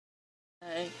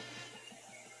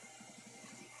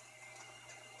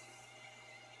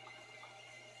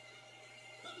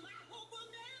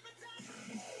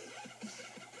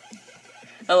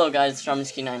Hello guys,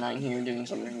 Stromsky99 here doing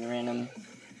something random.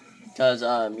 Cause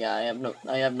yeah,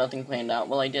 I have nothing planned out.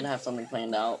 Well, I did have something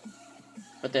planned out,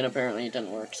 but then apparently it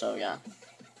didn't work. So yeah.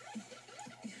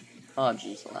 Oh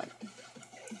jeez, lag.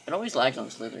 It always lags on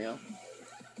Slither.io.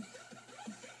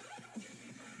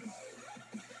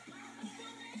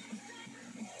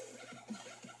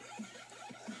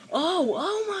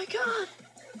 Oh my god!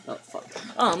 Oh fuck.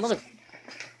 Oh mother.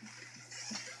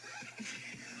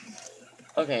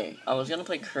 Okay, I was gonna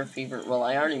play Curve Fever. Well,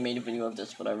 I already made a video of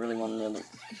this, but I really want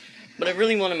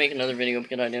to make another video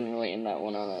because I didn't really end that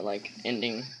one on a like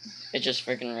ending. It just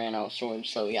freaking ran out of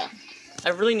storage. So yeah, I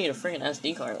really need a freaking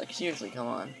SD card. Like seriously, come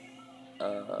on.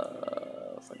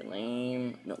 Fucking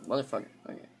lame. No, motherfucker.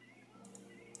 Okay.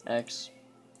 X.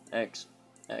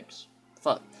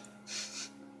 Fuck.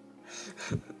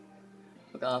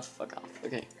 Fuck off.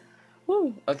 Okay.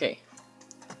 Woo. Okay.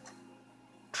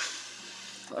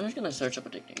 I'm just gonna search up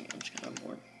addicting games because I'm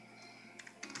bored.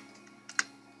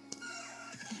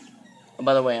 Oh,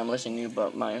 by the way, I'm listening to you,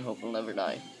 but my hope will never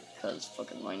die. Because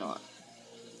fucking why not?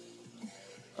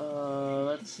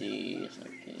 Let's see.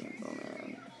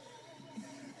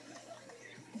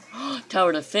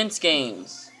 Tower defense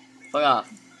games. Fuck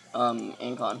off.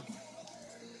 Ancon.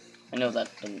 I know that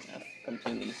didn't have come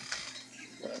to me.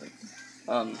 Whatever.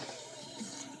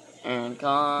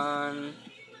 Ancon.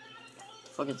 The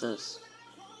fuck is this?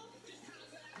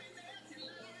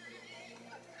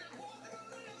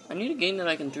 I need a game that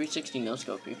I can 360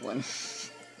 no-scope people in.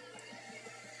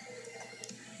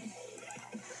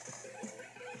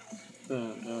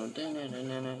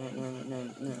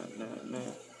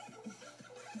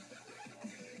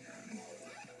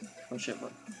 Oh shit,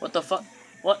 what the fuck?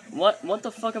 What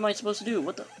the fuck am I supposed to do?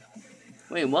 What the?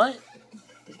 Wait, what?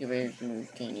 These conveyors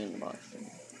move candy in the box.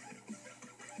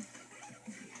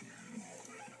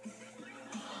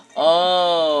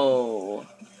 Oh.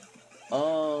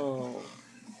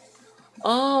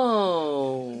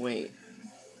 Wait.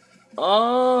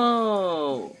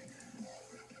 Oh.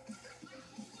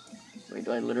 Wait,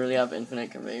 do I literally have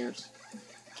infinite conveyors?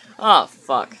 Ah,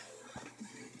 fuck.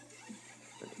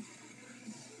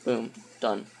 Boom.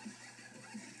 Done.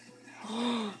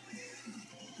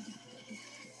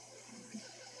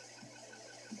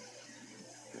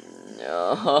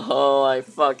 No, I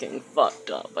fucking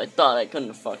fucked up. I thought I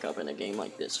couldn't fuck up in a game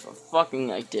like this. For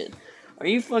fucking I did. Are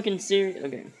you fucking serious?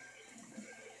 Okay.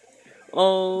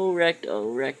 Oh,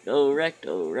 recto.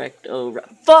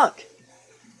 Fuck!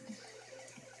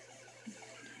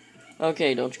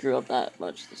 Okay, don't screw up that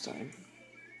much this time.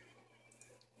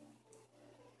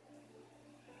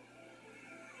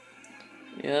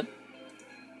 Yep.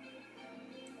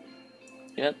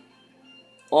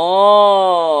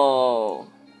 Oh!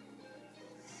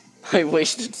 I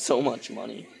wasted so much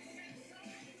money.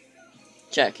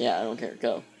 Check, yeah, I don't care.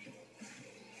 Go.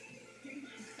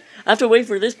 I have to wait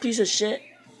for this piece of shit?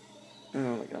 Oh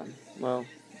my god. Well.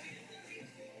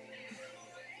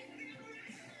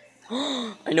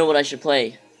 I know what I should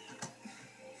play.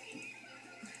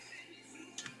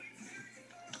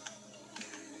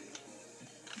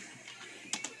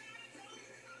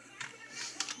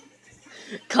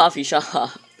 Coffee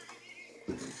shop.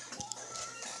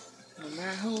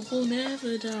 My hope will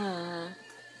never die.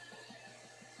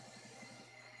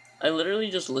 I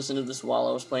literally just listened to this while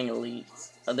I was playing Elite.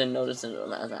 I then noticed it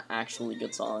as an actually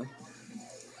good song.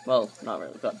 Well, not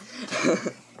really, but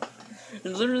it's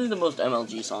literally the most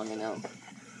MLG song I know.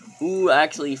 Ooh,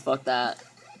 actually, fuck that.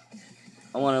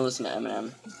 I want to listen to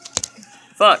Eminem.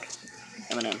 Fuck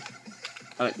Eminem.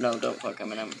 I mean, no, don't fuck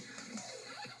Eminem.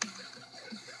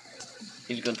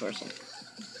 He's a good person.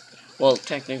 Well,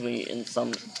 technically, in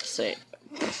some say.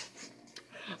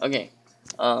 Okay.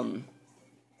 The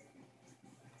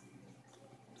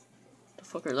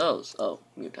fuck are those? Oh,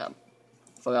 mute tab.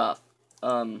 Fuck off.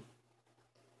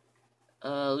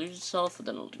 Lose yourself, but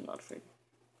then I'll do not afraid.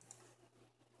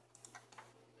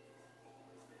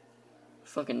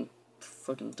 Fucking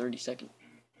 30 seconds.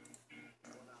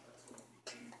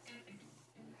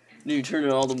 Dude, turn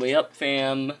it all the way up,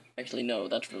 fam. Actually, no,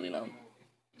 that's really loud.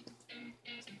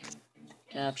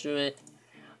 Capture it.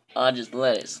 I just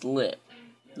let it slip.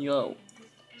 Yo.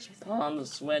 Palms are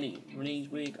sweaty. Knees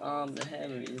weak, arms are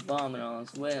heavy. He's vomit on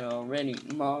sweat already.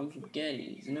 Mom's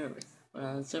spaghetti. He's nervous. When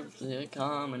on the surface, they're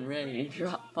calm and ready to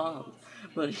drop bombs.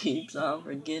 But he keeps on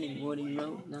forgetting what he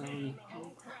wrote down.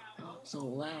 So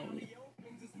loudly.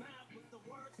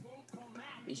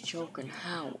 He's choking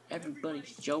how?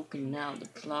 Everybody's joking now. The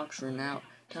clock's run out.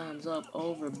 Time's up,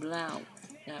 over, blow.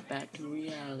 Got back to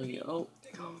reality. Oh,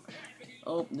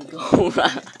 the go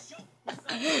round.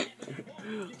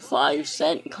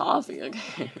 5-cent coffee,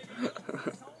 okay.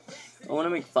 I want to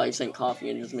make 5-cent coffee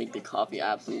and just make the coffee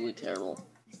absolutely terrible.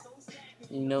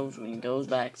 He knows when he goes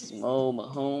back slow, but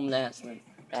home, that's when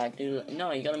back to the...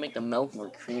 No, you gotta make the milk more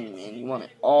creamy, man. You want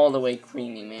it all the way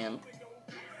creamy, man.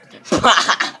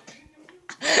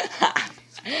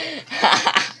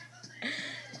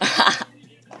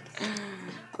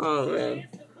 Oh, man.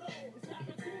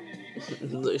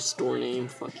 The store name,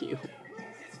 fuck you.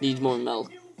 Needs more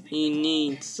milk. He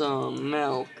needs some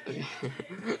milk.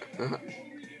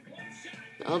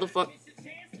 How the fuck?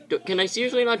 Can I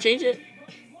seriously not change it?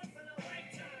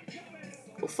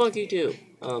 Well, fuck you too.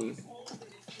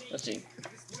 Let's see.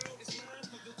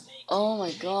 Oh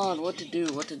my god, what to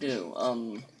do?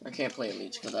 I can't play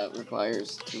Elite because that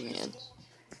requires 2 hands.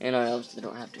 And I obviously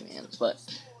don't have 2 hands, but,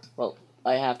 well,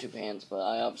 I have 2 hands, but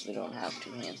I obviously don't have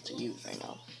 2 hands to use right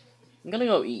now. I'm gonna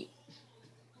go eat.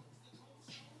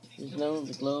 He's no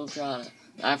the Globetrotter.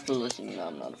 After listening, no,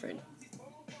 I'm not afraid.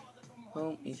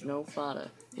 Home, he's no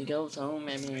fodder. He goes home,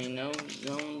 everybody knows his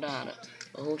own daughter.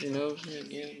 But hold your nose,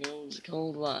 here goes the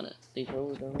cold water. These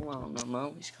hoes don't want no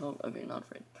more, he's cold. Okay, not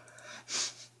afraid.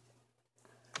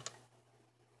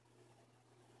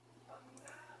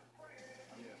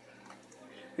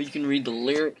 You can read the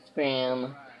lyrics,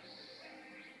 fam.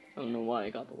 I don't know why I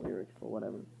got the lyrics, but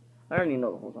whatever. I already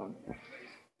know the whole song.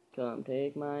 Come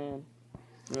take my hand,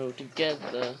 row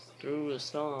together through a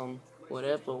storm,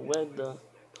 whatever weather,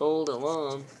 hold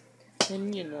along.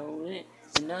 And you know it,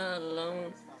 you're not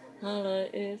alone. Holla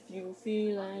if you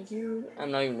feel like you.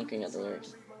 I'm not even looking at the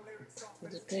lyrics.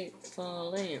 With the paper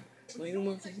falling, well, you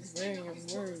must be wearing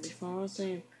a word before I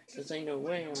say. Cause ain't no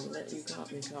way I'm gonna let you call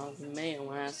me cause the mail.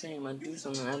 When I say I'm gonna do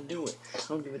something, I do it. I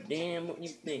don't give a damn what you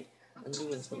think. I'm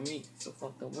doing it for me. So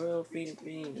fuck the world, feed it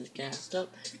me, just gassed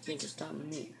up. Think it's stopping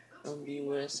me. I'll be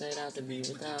where I set out to be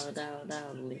without a doubt,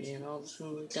 doubtly. And all the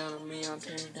schools down on me, I'm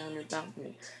tearing down your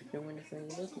balcony. You're when your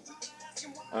friends listen.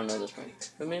 I don't know this one.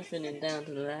 From infinite down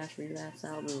to the last relapse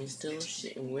album, he's still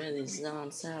shitting where he's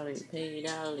on salary, paid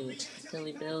hourly, till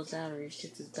he bails out or he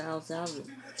shits his bowels out.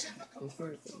 And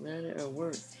first, letter or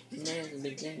word, nails in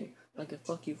the game. Like a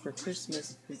fuck you for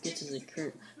Christmas, who gets his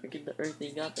occurred. Forget the earth,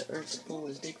 he got the earth to pull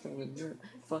his dick from the dirt.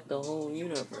 Fuck the whole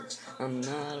universe. I'm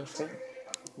not afraid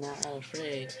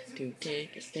to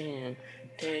take a stand,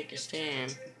 take a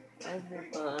stand.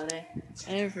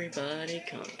 Everybody,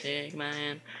 come take my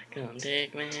hand, come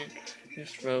take my hand.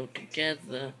 Let's roll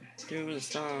together through the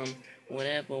storm,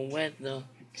 whatever weather,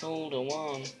 cold or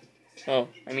warm. Oh,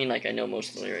 I mean, like, I know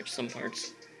most of the lyrics, some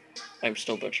parts. I'm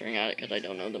still butchering at it because I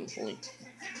don't know them fully.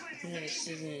 I'm gonna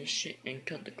sit in this shit and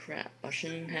cut the crap. I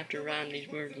shouldn't have to rhyme these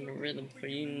words in a rhythm, for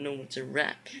you know it's a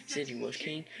rap. Said you was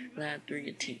king, glad through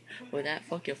your teeth. With that,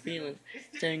 fuck your feelings.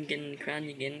 Instead of getting the crown,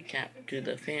 you're getting capped. To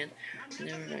the fans,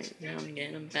 never right now, I'm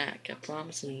getting back. I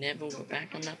promise and never go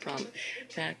back on that promise.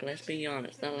 Back, let's be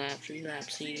honest, that lap, 3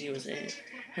 laps, CD was in.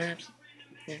 Haps,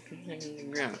 in the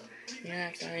ground. Yeah,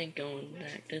 I ain't going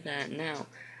back to that now.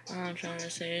 All I'm trying to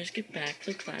say is get back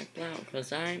to clack loud,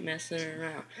 cause I ain't messing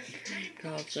around.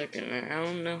 Called circuit and I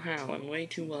don't know how, I'm way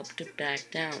too up to back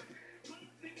down.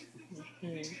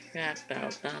 Crap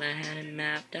out, thought I had it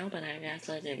mapped out, but I guess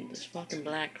I didn't. This fucking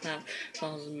black cloud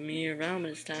follows me around,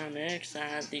 but it's time to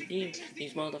exercise the demons.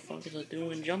 These motherfuckers are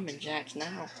doing jumping jacks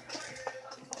now.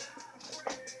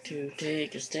 To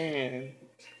take a stand.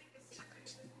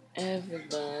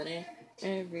 Everybody,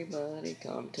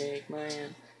 come take my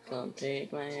hand. Come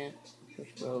take my hand,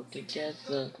 let's roll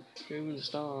together through the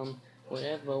storm,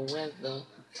 whatever weather,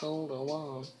 cold or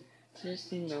warm.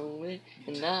 Just know it,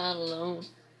 and not alone.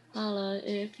 Holla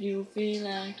if you feel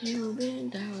like you've been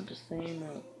down to same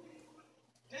up.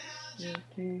 You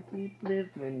can keep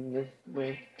living this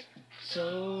way.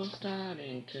 So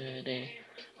starting today,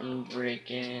 I'm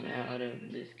breaking out of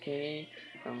this cage.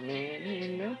 I'm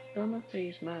manning up, I'ma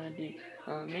face my deep.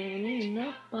 I'm manning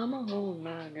up, I'ma hold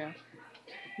my ground.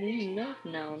 Enough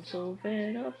now, I'm so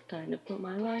fed up. Time to put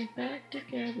my life back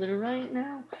together right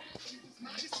now.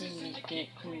 Saying it get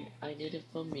clean, I did it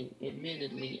for me.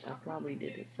 Admittedly, I probably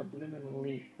did it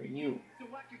subliminally for you.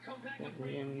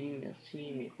 Every enemy that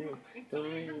see me through. Don't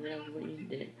really that's what you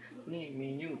did.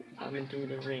 Me, you. I'm into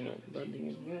the ringer, but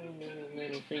the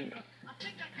little finger.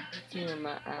 Tear in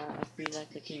my eye, I feel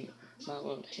like the king. My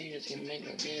little haters can make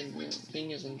a dead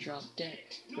fingers and drop dead.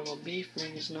 No more beef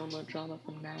rings, no more drama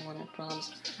from now on, I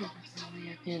promise.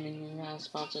 Handing around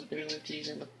responsibilities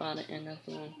and the father and the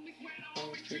throne. I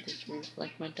will treat this roof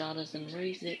like my daughters and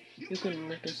raise it. You couldn't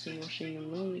lift a single shingle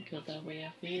lonely, cause that way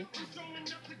I feel.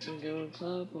 You go to a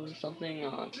club or something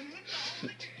on.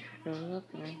 No,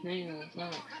 nothing is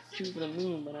not. Shoot for the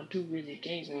moon, but I'm too busy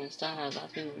gazing at stars. I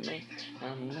feel amazing.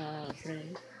 I'm not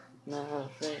afraid.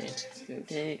 not afraid to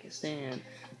take a stand,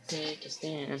 take a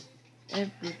stand.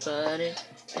 Everybody,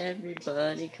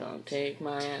 everybody, come take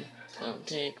my hand, come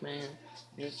take my hand.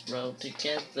 Let's roll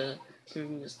together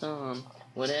through the storm,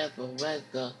 whatever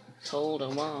weather, cold or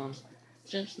warm.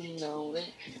 Just know that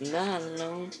you're not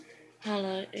alone.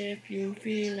 Holla if you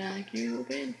feel like you've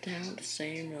been down the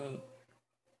same road.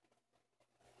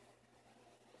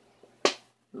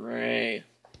 Ray.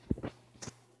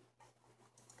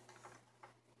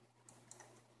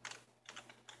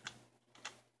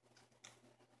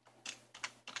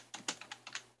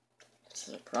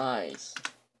 Surprise.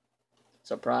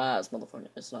 Surprise, motherfucker.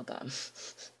 It's not that.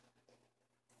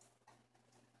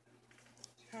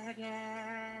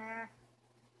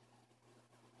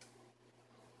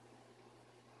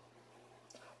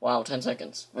 Wow, 10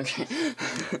 seconds. Okay.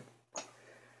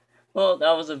 Well,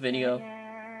 that was a video.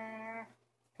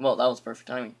 Well, that was perfect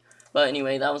timing. But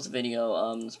anyway, that was the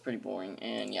video. It's pretty boring,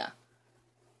 and yeah.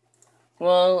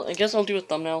 Well, I guess I'll do a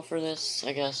thumbnail for this,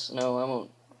 I guess. No, I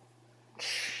won't.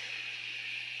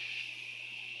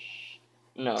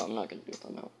 No, I'm not gonna do a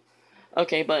thumbnail.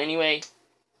 Okay, but anyway,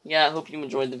 yeah, I hope you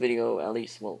enjoyed the video, at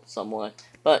least, well, somewhat.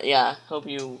 But yeah, hope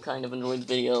you kind of enjoyed the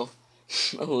video.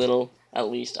 A little, at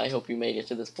least. I hope you made it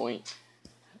to this point.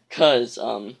 Cause,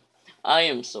 I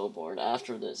am so bored.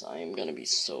 After this, I am gonna be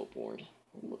so bored.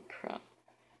 Holy crap.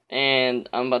 And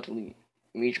I'm about to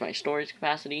reach my storage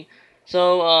capacity.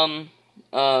 So,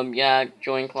 yeah,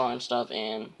 join Claw and stuff,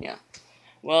 and yeah.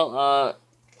 Well,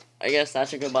 I guess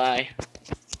that's a goodbye,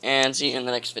 and see you in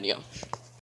the next video.